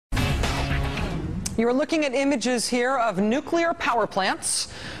You're looking at images here of nuclear power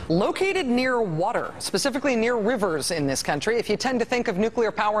plants located near water, specifically near rivers in this country. If you tend to think of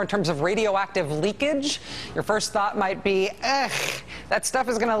nuclear power in terms of radioactive leakage, your first thought might be, ugh, that stuff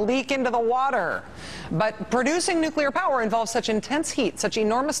is going to leak into the water. But producing nuclear power involves such intense heat, such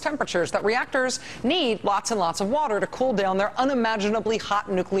enormous temperatures, that reactors need lots and lots of water to cool down their unimaginably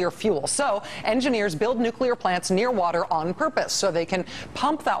hot nuclear fuel. So engineers build nuclear plants near water on purpose so they can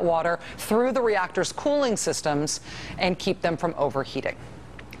pump that water through the reactor's cooling systems and keep them from overheating.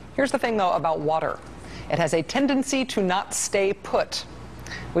 Here's the thing, though, about water. It has a tendency to not stay put.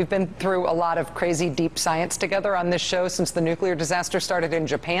 We've been through a lot of crazy deep science together on this show since the nuclear disaster started in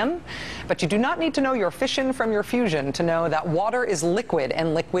Japan. But you do not need to know your fission from your fusion to know that water is liquid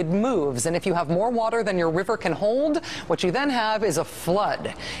and liquid moves. And if you have more water than your river can hold, what you then have is a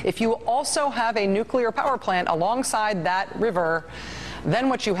flood. If you also have a nuclear power plant alongside that river, then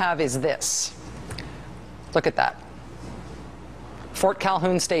what you have is this. Look at that. Fort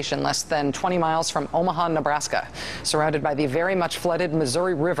Calhoun Station, less than 20 miles from Omaha, Nebraska, surrounded by the very much flooded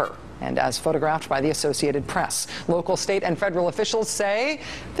Missouri River, and as photographed by the Associated Press. Local, state, and federal officials say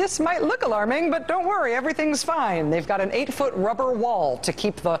this might look alarming, but don't worry, everything's fine. They've got an 8-foot rubber wall to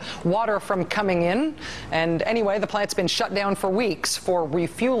keep the water from coming in. And anyway, the plant's been shut down for weeks for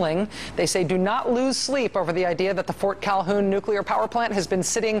refueling. They say do not lose sleep over the idea that the Fort Calhoun nuclear power plant has been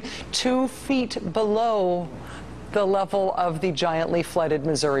sitting 2 feet below the level of the giantly flooded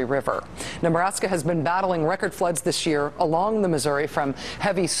Missouri River. Nebraska has been battling record floods this year along the Missouri from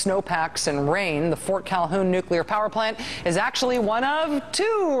heavy snowpacks and rain. The Fort Calhoun nuclear power plant is actually one of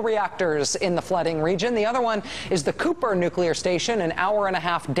 2 reactors in the flooding region. The other one is the Cooper nuclear station, an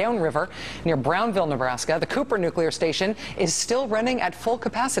hour-and-a-half downriver near Brownville, Nebraska. The Cooper nuclear station is still running at full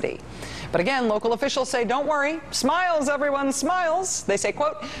capacity. But again, local officials say, don't worry, smiles, everyone, smiles. They say,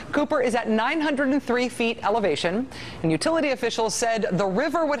 quote, Cooper is at 903 feet elevation. And utility officials said the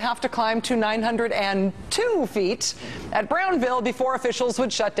river would have to climb to 902 feet at Brownville before officials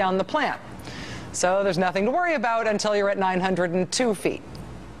would shut down the plant. So there's nothing to worry about until you're at 902 feet.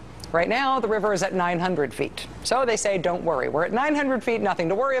 Right now, the river is at 900 feet. So they say, don't worry. We're at 900 feet, nothing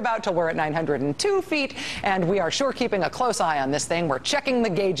to worry about till we're at 902 feet, and we are sure keeping a close eye on this thing. We're checking the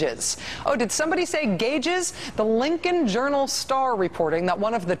gauges. Oh, did somebody say gauges? The Lincoln Journal-Star reporting that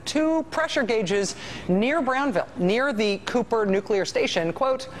one of the 2 pressure gauges near Brownville, near the Cooper nuclear station,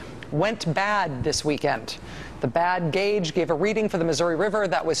 quote, went bad this weekend. The bad gauge gave a reading for the Missouri River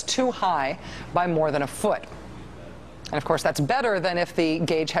that was too high by more than a foot. And of course, that's better than if the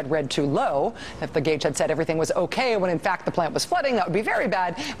gauge had read too low. If the gauge had said everything was okay when in fact the plant was flooding, that would be very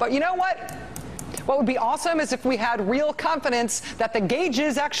bad. But you know what? What would be awesome is if we had real confidence that the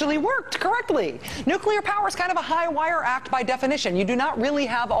gauges actually worked correctly. Nuclear power is kind of a high wire act by definition. You do not really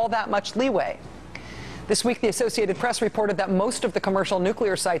have all that much leeway. This week, the Associated Press reported that most of the commercial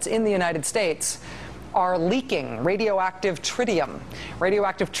nuclear sites in the United States are leaking radioactive tritium.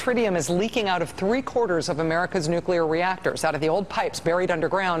 Radioactive tritium is leaking out of 3/4 of America's nuclear reactors, out of the old pipes buried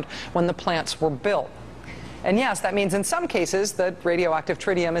underground when the plants were built. And yes, that means in some cases that radioactive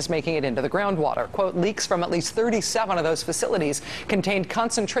tritium is making it into the groundwater. Quote, leaks from at least 37 of those facilities contained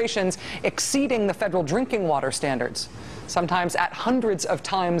concentrations exceeding the federal drinking water standards, sometimes at hundreds of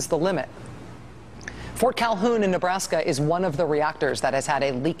times the limit. Fort Calhoun in Nebraska is one of the reactors that has had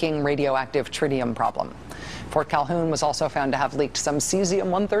a leaking radioactive tritium problem. Fort Calhoun was also found to have leaked some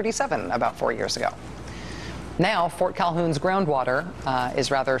cesium-137 about 4 years ago. Now, Fort Calhoun's groundwater is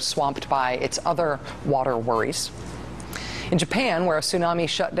rather swamped by its other water worries. In Japan, where a tsunami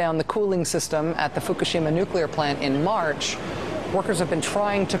shut down the cooling system at the Fukushima nuclear plant in March, workers have been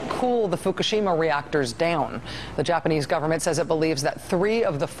trying to cool the Fukushima reactors down. The Japanese government says it believes that 3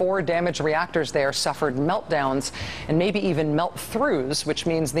 of the 4 damaged reactors there suffered meltdowns and maybe even melt-throughs, which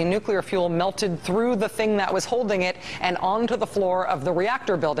means the nuclear fuel melted through the thing that was holding it and onto the floor of the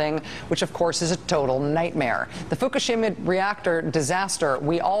reactor building, which of course is a total nightmare. The Fukushima reactor disaster,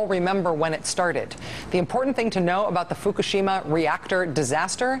 we all remember when it started. The important thing to know about the Fukushima reactor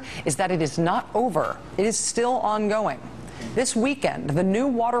disaster is that it is not over. It is still ongoing. This weekend, the new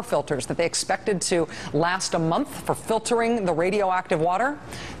water filters that they expected to last a month for filtering the radioactive water,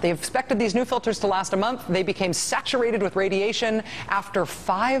 they expected these new filters to last a month. They became saturated with radiation after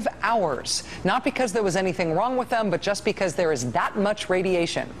 5 hours. Not because there was anything wrong with them, but just because there is that much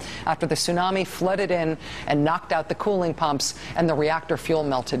radiation after the tsunami flooded in and knocked out the cooling pumps and the reactor fuel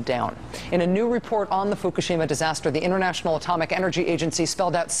melted down. In a new report on the Fukushima disaster, the International Atomic Energy Agency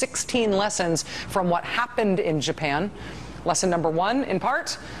spelled out 16 lessons from what happened in Japan. Lesson number 1, in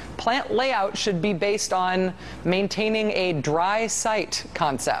part, plant layout should be based on maintaining a dry site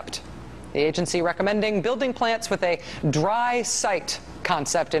concept. The agency recommending building plants with a dry site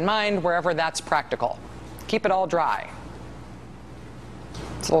concept in mind wherever that's practical. Keep it all dry.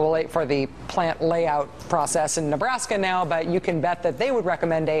 It's a little late for the plant layout process in Nebraska now, but you can bet that they would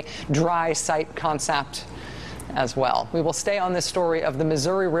recommend a dry site concept as well. We will stay on this story of the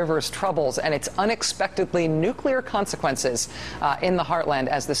Missouri River's troubles and its unexpectedly nuclear consequences in the heartland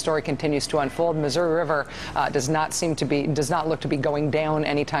as the story continues to unfold. Missouri River does not look to be going down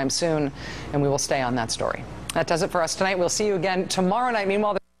anytime soon, and we will stay on that story. That does it for us tonight. We'll see you again tomorrow night.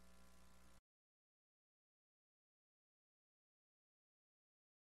 Meanwhile,